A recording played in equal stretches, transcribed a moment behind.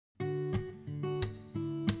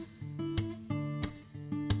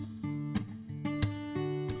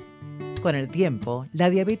Con el tiempo,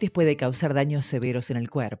 la diabetes puede causar daños severos en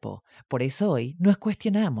el cuerpo. Por eso hoy nos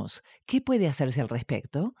cuestionamos, ¿qué puede hacerse al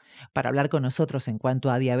respecto? Para hablar con nosotros en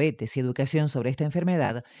cuanto a diabetes y educación sobre esta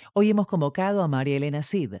enfermedad, hoy hemos convocado a María Elena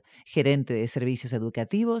Cid, gerente de servicios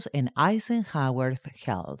educativos en Eisenhower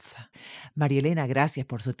Health. María Elena, gracias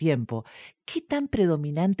por su tiempo. ¿Qué tan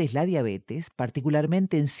predominante es la diabetes,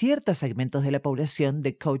 particularmente en ciertos segmentos de la población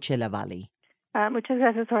de Coachella Valley? Muchas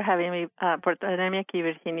gracias por tenerme aquí,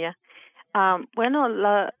 Virginia. Bueno,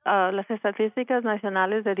 las estadísticas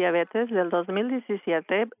nacionales de diabetes del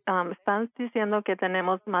 2017 están diciendo que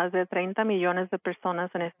tenemos más de 30 millones de personas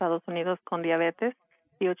en Estados Unidos con diabetes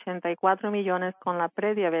y 84 millones con la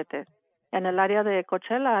prediabetes. En el área de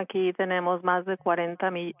Coachella, aquí tenemos más de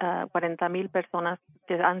 40,000 personas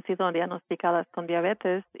que han sido diagnosticadas con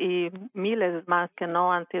diabetes y miles más que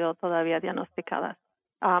no han sido todavía diagnosticadas.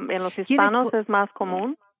 En los ¿Quiénes hispanos es más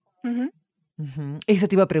común. Ujú. Ujú. Eso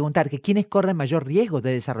te iba a preguntar, que quiénes corren mayor riesgo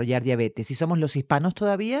de desarrollar diabetes, si somos los hispanos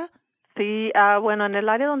todavía. Sí, bueno, en el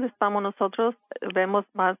área donde estamos nosotros vemos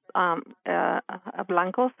más a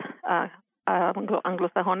blancos,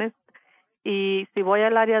 anglosajones, y si voy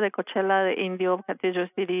al área de Coachella, de Indio,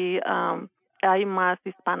 Cathedral City, hay más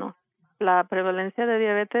hispanos. La prevalencia de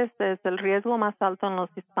diabetes es el riesgo más alto en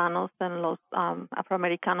los hispanos, en los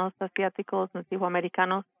afroamericanos, asiáticos,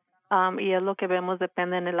 nativoamericanos, y es lo que vemos,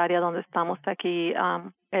 depende en el área donde estamos aquí.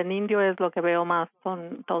 En Indio es lo que veo más,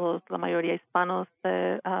 son todos, la mayoría hispanos,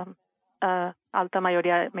 alta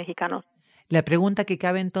mayoría mexicanos. La pregunta que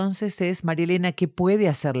cabe entonces es, María Elena, ¿qué puede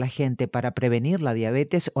hacer la gente para prevenir la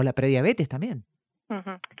diabetes o la prediabetes también?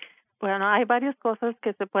 Ujú. Bueno, hay varias cosas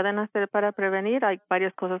que se pueden hacer para prevenir, hay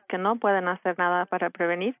varias cosas que no pueden hacer nada para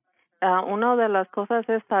prevenir. Una de las cosas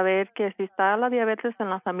es saber que si está la diabetes en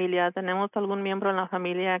la familia, tenemos algún miembro en la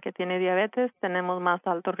familia que tiene diabetes, tenemos más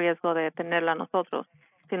alto riesgo de tenerla nosotros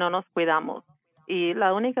si no nos cuidamos. Y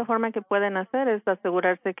la única forma que pueden hacer es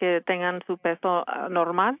asegurarse que tengan su peso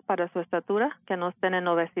normal para su estatura, que no estén en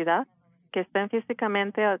obesidad, que estén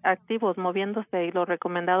físicamente activos, moviéndose, y lo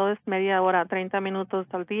recomendado es media hora, 30 minutos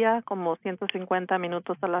al día, como 150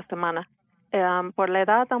 minutos a la semana. Por la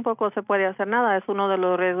edad tampoco se puede hacer nada, es uno de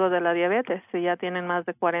los riesgos de la diabetes. Si ya tienen más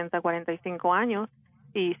de 40, 45 años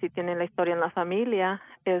y si tienen la historia en la familia,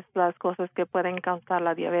 es las cosas que pueden causar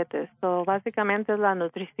la diabetes. So, básicamente es la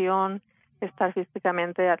nutrición, estar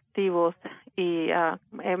físicamente activos y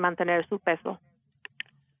mantener su peso.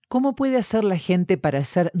 ¿Cómo puede hacer la gente para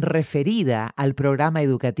ser referida al programa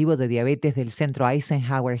educativo de diabetes del centro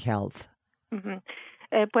Eisenhower Health? Ujú.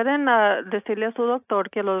 Pueden decirle a su doctor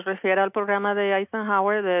que los refiera al programa de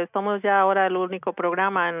Eisenhower. Somos ya ahora el único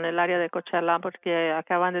programa en el área de Coachella porque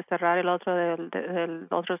acaban de cerrar el otro del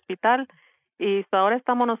otro hospital, y ahora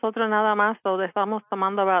estamos nosotros nada más, o estamos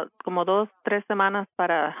tomando como 2, 3 semanas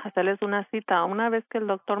para hacerles una cita. Una vez que el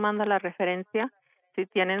doctor manda la referencia, si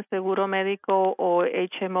tienen seguro médico o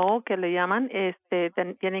HMO que le llaman,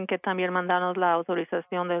 tienen que también mandarnos la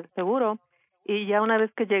autorización del seguro. Y ya una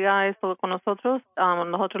vez que llega esto con nosotros,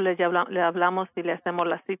 nosotros le hablamos y le hacemos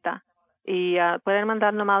la cita. Y pueden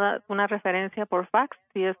mandar nomás una referencia por fax.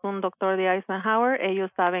 Si es un doctor de Eisenhower,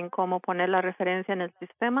 ellos saben cómo poner la referencia en el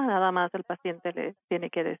sistema. Nada más el paciente le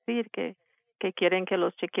tiene que decir que quieren que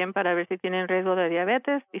los chequen para ver si tienen riesgo de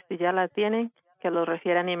diabetes, y si ya la tienen, que los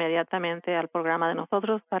refieran inmediatamente al programa de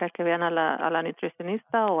nosotros para que vean a la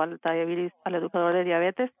nutricionista o al educador de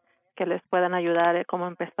diabetes, que les puedan ayudar a cómo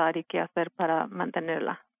empezar y qué hacer para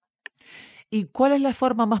mantenerla. ¿Y cuál es la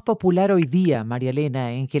forma más popular hoy día, María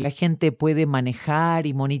Elena, en que la gente puede manejar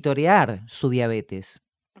y monitorear su diabetes?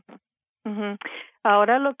 Ujú.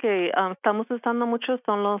 Ahora lo que estamos usando mucho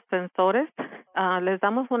son los sensores. Les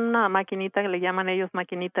damos una maquinita que le llaman ellos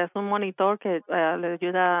maquinita. Es un monitor que les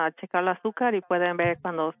ayuda a checar el azúcar y pueden ver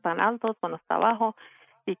cuando están altos, cuando está bajo,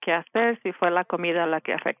 y qué hacer, si fue la comida la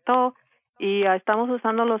que afectó. Y estamos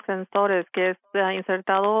usando los sensores, que es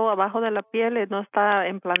insertado abajo de la piel, y no está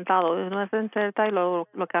implantado. No se inserta y lo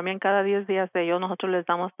cambian cada 10 días de ellos. Nosotros les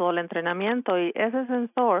damos todo el entrenamiento, y ese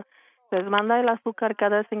sensor les manda el azúcar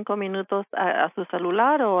cada 5 minutos a su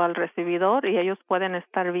celular o al recibidor, y ellos pueden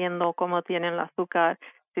estar viendo cómo tienen el azúcar,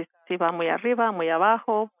 si va muy arriba, muy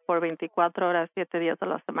abajo, por 24 horas, 7 días de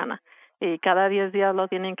la semana. Y cada 10 días lo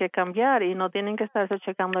tienen que cambiar y no tienen que estarse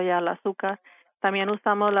checando ya el azúcar. También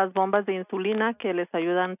usamos las bombas de insulina que les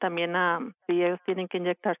ayudan también si ellos tienen que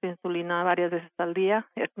inyectarse insulina varias veces al día,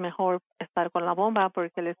 es mejor estar con la bomba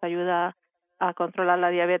porque les ayuda a controlar la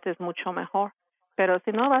diabetes mucho mejor. Pero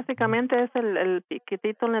si no, básicamente es el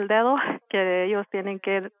piquitito en el dedo que ellos tienen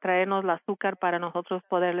que traernos el azúcar para nosotros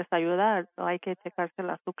poderles ayudar. So, hay que checarse el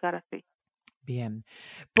azúcar así. Bien.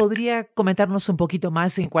 ¿Podría comentarnos un poquito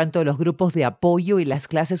más en cuanto a los grupos de apoyo y las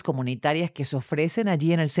clases comunitarias que se ofrecen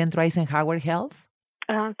allí en el Centro Eisenhower Health?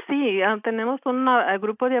 Sí, tenemos un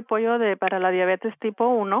grupo de apoyo para la diabetes tipo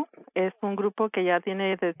 1. Es un grupo que ya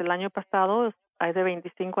tiene desde el año pasado. Hay de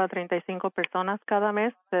 25 a 35 personas cada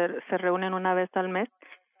mes. Se reúnen una vez al mes.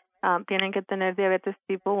 Tienen que tener diabetes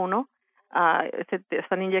tipo 1.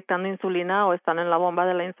 Están inyectando insulina o están en la bomba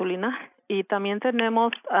de la insulina. Y también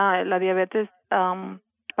tenemos la diabetes,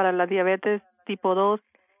 para la diabetes tipo 2,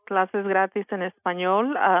 clases gratis en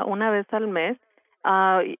español una vez al mes.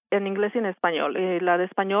 En inglés y en español. La de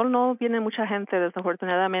español no viene mucha gente,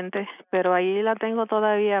 desafortunadamente, pero ahí la tengo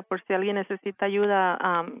todavía por si alguien necesita ayuda.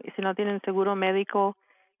 Y si no tienen seguro médico,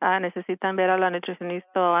 necesitan ver a la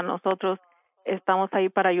nutricionista o a nosotros. Estamos ahí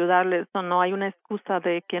para ayudarles. No hay una excusa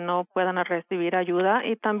de que no puedan recibir ayuda.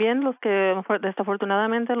 Y también los que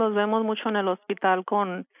desafortunadamente los vemos mucho en el hospital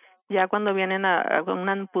ya cuando vienen con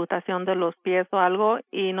una amputación de los pies o algo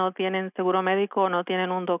y no tienen seguro médico o no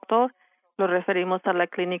tienen un doctor, lo referimos a la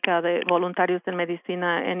clínica de voluntarios en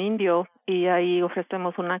medicina en Indio y ahí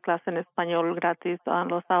ofrecemos una clase en español gratis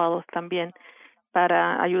los sábados también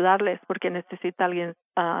para ayudarles porque necesita alguien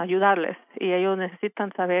ayudarles y ellos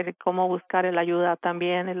necesitan saber cómo buscar la ayuda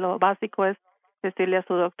también. Lo básico es decirle a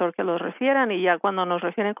su doctor que los refieran y ya cuando nos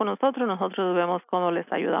refieren con nosotros vemos cómo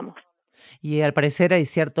les ayudamos. Y al parecer hay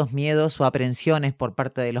ciertos miedos o aprensiones por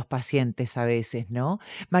parte de los pacientes a veces, ¿no?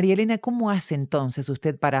 María Elena, ¿cómo hace entonces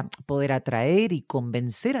usted para poder atraer y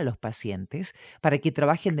convencer a los pacientes para que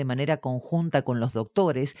trabajen de manera conjunta con los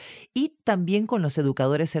doctores y también con los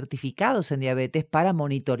educadores certificados en diabetes para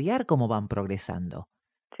monitorear cómo van progresando?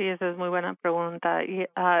 Sí, esa es muy buena pregunta. Y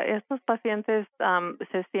estos pacientes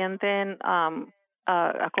se sienten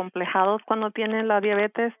acomplejados cuando tienen la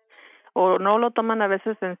diabetes o no lo toman a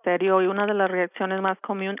veces en serio y una de las reacciones más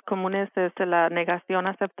comunes es la negación a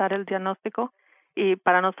aceptar el diagnóstico y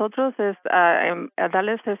para nosotros es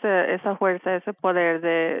darles esa fuerza, ese poder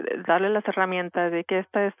de darles las herramientas de que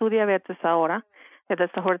esta es su diabetes ahora, que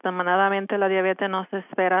desafortunadamente la diabetes no se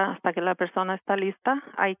espera hasta que la persona está lista,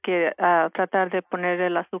 hay que tratar de poner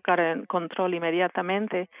el azúcar en control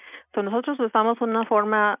inmediatamente. Entonces nosotros usamos una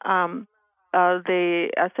forma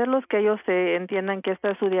de hacerlos que ellos se entiendan que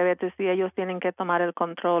esta es su diabetes y ellos tienen que tomar el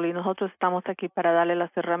control y nosotros estamos aquí para darle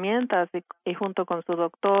las herramientas y junto con su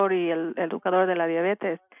doctor y el educador de la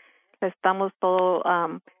diabetes les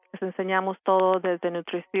enseñamos todo desde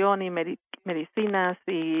nutrición y medicinas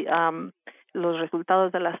y los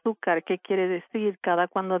resultados del azúcar, qué quiere decir, cada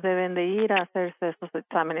cuándo deben de ir a hacerse estos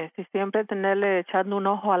exámenes y siempre tenerle echando un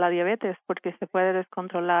ojo a la diabetes porque se puede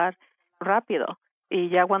descontrolar rápido y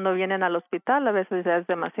ya cuando vienen al hospital a veces ya es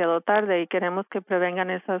demasiado tarde y queremos que prevengan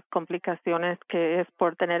esas complicaciones que es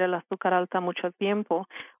por tener el azúcar alta mucho tiempo.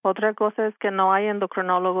 Otra cosa es que no hay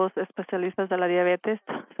endocrinólogos especialistas de la diabetes,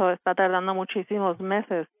 está tardando muchísimos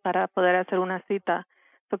meses para poder hacer una cita.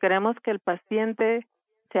 Queremos que el paciente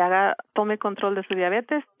tome control de su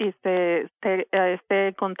diabetes y esté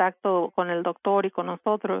en contacto con el doctor y con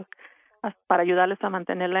nosotros para ayudarles a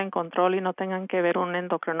mantenerla en control y no tengan que ver un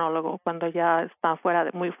endocrinólogo cuando ya está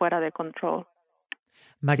muy fuera de control.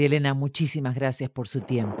 María Elena, muchísimas gracias por su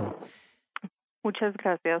tiempo. Muchas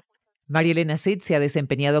gracias. María Elena Sid se ha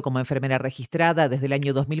desempeñado como enfermera registrada desde el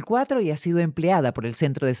año 2004 y ha sido empleada por el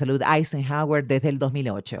Centro de Salud Eisenhower desde el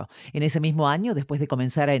 2008. En ese mismo año, después de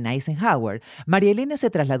comenzar en Eisenhower, María Elena se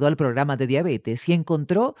trasladó al programa de diabetes y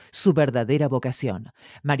encontró su verdadera vocación.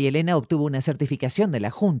 María Elena obtuvo una certificación de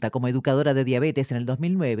la Junta como educadora de diabetes en el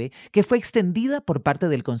 2009, que fue extendida por parte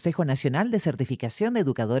del Consejo Nacional de Certificación de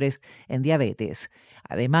Educadores en Diabetes.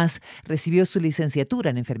 Además, recibió su licenciatura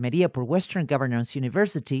en enfermería por Western Governors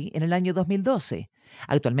University en el año 2012.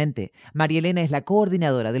 Actualmente, María Elena es la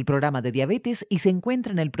coordinadora del programa de diabetes y se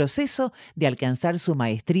encuentra en el proceso de alcanzar su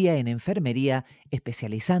maestría en enfermería,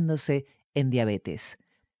 especializándose en diabetes.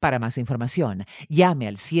 Para más información, llame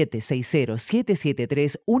al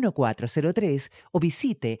 760-773-1403 o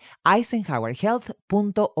visite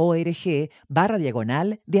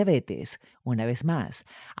eisenhowerhealth.org/diabetes. Una vez más,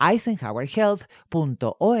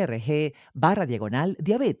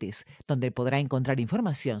 eisenhowerhealth.org/diabetes, donde podrá encontrar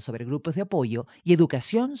información sobre grupos de apoyo y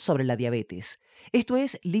educación sobre la diabetes. Esto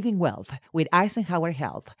es Living Wealth with Eisenhower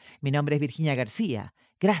Health. Mi nombre es Virginia García.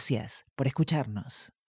 Gracias por escucharnos.